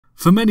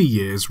For many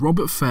years,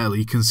 Robert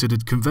Fairlie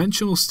considered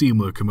conventional steam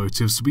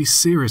locomotives to be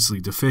seriously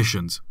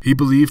deficient. He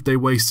believed they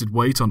wasted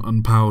weight on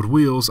unpowered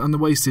wheels and they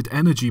wasted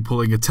energy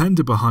pulling a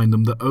tender behind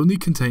them that only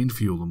contained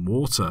fuel and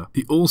water.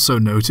 He also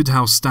noted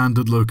how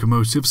standard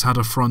locomotives had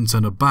a front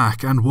and a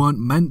back and weren't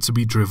meant to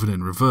be driven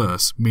in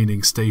reverse,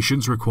 meaning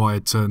stations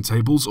required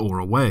turntables or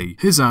away.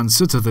 His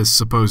answer to this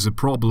supposed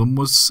problem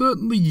was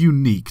certainly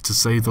unique to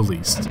say the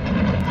least.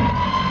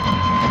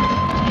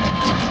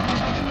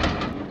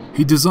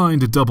 He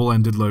designed a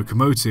double-ended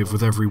locomotive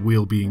with every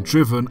wheel being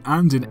driven,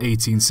 and in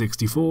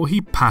 1864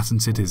 he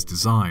patented his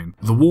design.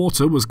 The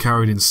water was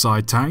carried in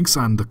side tanks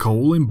and the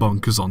coal in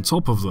bunkers on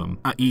top of them.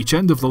 At each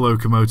end of the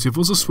locomotive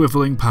was a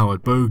swivelling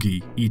powered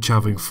bogie, each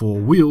having 4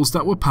 wheels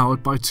that were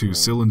powered by 2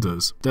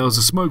 cylinders. There was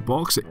a smoke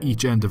box at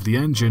each end of the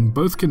engine,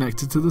 both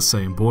connected to the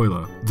same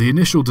boiler. The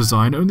initial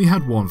design only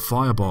had 1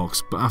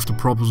 firebox, but after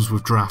problems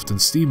with draft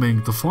and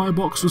steaming, the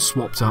firebox was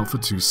swapped out for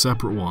 2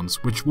 separate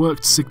ones, which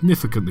worked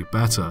significantly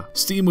better.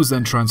 Steam was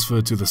then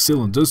transferred to the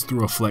cylinders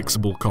through a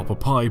flexible copper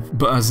pipe,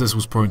 but as this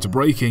was prone to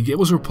breaking, it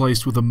was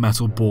replaced with a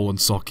metal ball and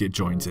socket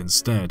joint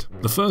instead.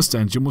 The first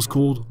engine was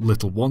called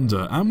Little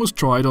Wonder and was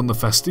tried on the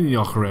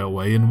Festiniog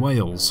Railway in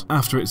Wales.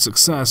 After its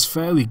success,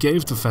 Fairlie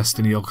gave the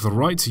Festiniog the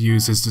right to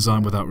use his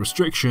design without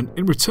restriction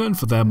in return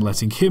for them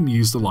letting him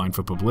use the line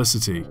for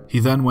publicity. He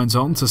then went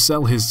on to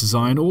sell his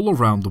design all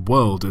around the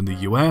world in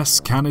the US,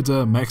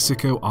 Canada,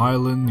 Mexico,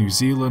 Ireland, New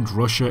Zealand,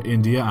 Russia,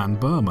 India and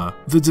Burma.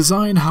 The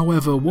design,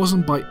 however,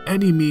 wasn't by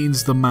any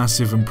means the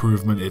massive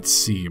improvement it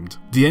seemed.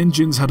 The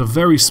engines had a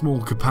very small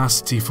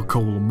capacity for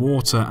coal and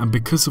water, and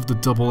because of the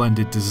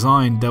double-ended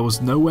design, there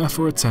was nowhere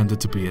for a tender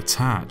to be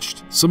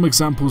attached. Some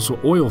examples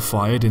were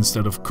oil-fired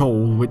instead of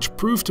coal, which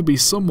proved to be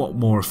somewhat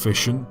more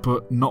efficient,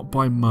 but not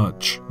by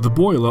much. The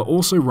boiler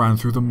also ran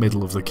through the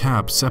middle of the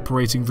cab,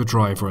 separating the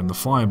driver and the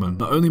fireman,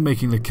 not only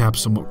making the cab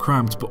somewhat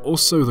cramped, but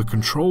also the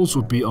controls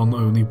would be on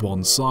only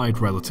one side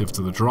relative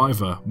to the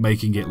driver,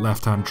 making it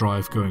left-hand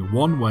drive going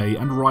one way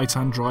and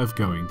right-hand drive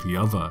going the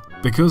other.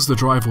 Because the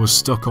driver was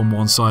stuck on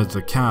one side of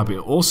the cab, it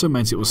also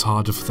meant it was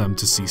harder for them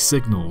to see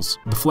signals.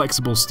 The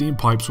flexible steam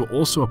pipes were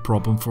also a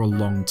problem for a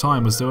long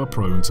time as they were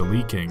prone to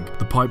leaking.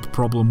 The pipe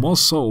problem was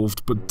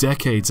solved, but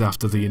decades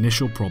after the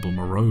initial problem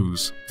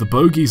arose. The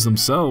bogies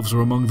themselves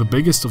were among the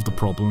biggest of the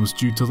problems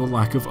due to the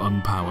lack of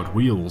unpowered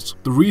wheels.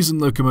 The reason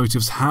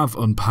locomotives have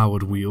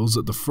unpowered wheels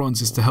at the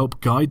front is to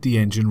help guide the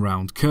engine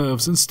round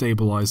curves and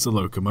stabilise the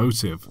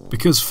locomotive.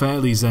 Because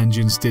Fairlie's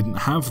engines didn't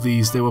have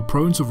these, they were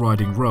prone to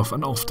riding rough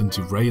and often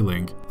to railing.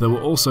 There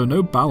were also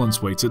no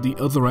balance weights at the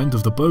other end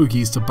of the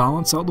bogies to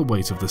balance out the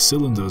weight of the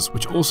cylinders,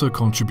 which also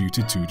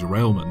contributed to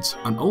derailment.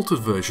 An altered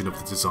version of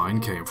the design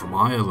came from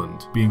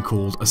Ireland, being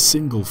called a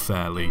single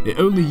Fairlie. It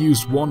only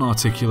used 1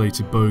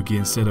 articulated bogie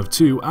instead of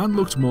 2 and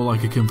looked more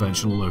like a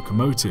conventional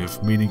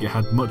locomotive, meaning it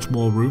had much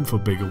more room for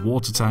bigger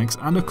water tanks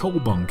and a coal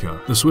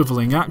bunker. The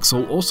swivelling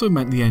axle also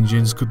meant the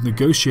engines could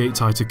negotiate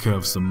tighter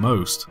curves than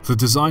most. The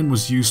design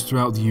was used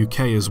throughout the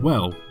UK as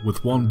well,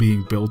 with one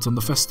being built on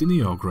the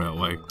Festiniog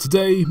Railway.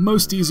 Today,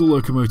 most diesel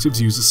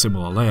locomotives use a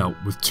similar layout,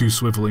 with 2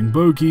 swivelling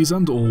bogies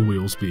and all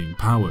wheels being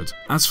powered.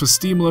 As for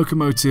steam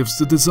locomotives,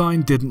 the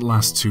design didn't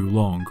last too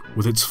long,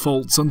 with its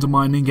faults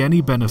undermining any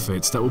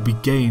benefits that would be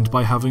gained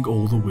by having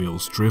all the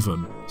wheels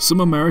driven. Some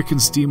American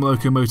steam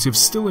locomotives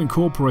still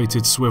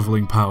incorporated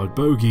swivelling powered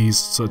bogies,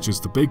 such as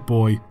the Big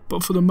Boy,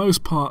 but for the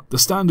most part, the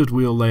standard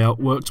wheel layout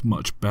worked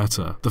much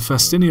better. The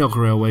Festiniog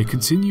Railway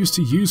continues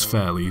to use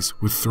Fairlies,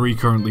 with 3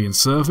 currently in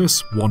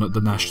service, 1 at the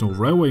National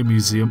Railway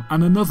Museum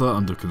and another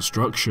under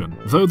construction.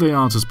 Though they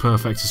aren't as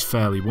perfect as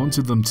Fairlie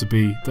wanted them to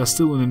be, they're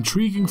still an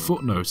intriguing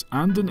footnote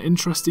and an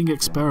interesting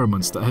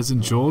experiment that has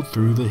endured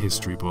through the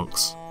history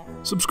books.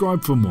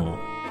 Subscribe for more.